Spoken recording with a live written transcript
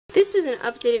This is an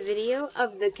updated video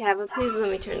of the Cavapoos. Let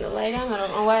me turn the light on. I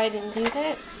don't know why I didn't do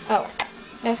that. Oh,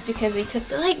 that's because we took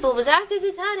the light bulbs out because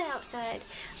it's hot outside.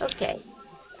 Okay.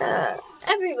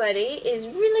 Everybody is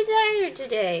really tired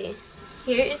today.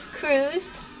 Here is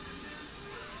Cruz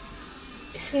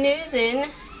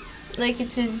snoozing like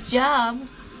it's his job.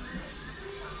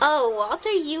 Oh, Walter,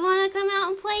 you want to come out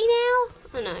and play now?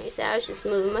 Oh no, he said I was just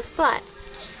moving my spot.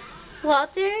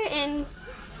 Walter and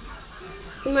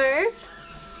Merv.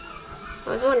 I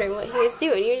was wondering what he was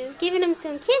doing. You're just giving him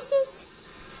some kisses?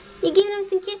 You giving him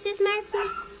some kisses, Murphy?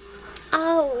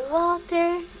 Oh,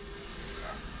 Walter.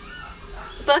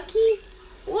 Bucky?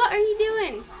 What are you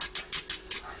doing?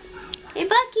 Hey,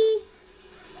 Bucky.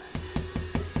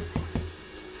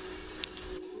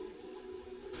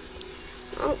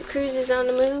 Oh, Cruz is on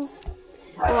the move.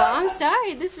 Well, I'm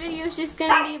sorry. This video is just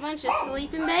going to be a bunch of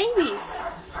sleeping babies.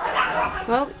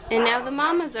 Well, and now the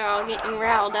mamas are all getting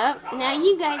riled up. Now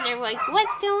you guys are like,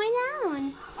 what's going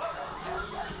on?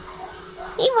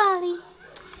 Hey, Wally.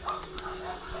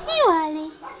 Hey,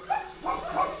 Wally.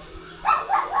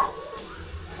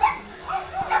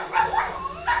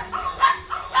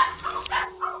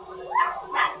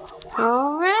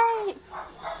 All right.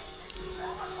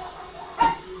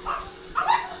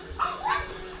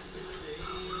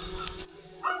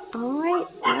 Alright,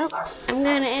 well, I'm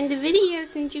gonna end the video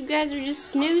since you guys are just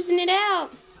snoozing it out.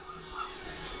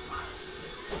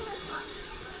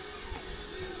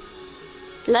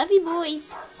 Love you,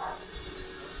 boys.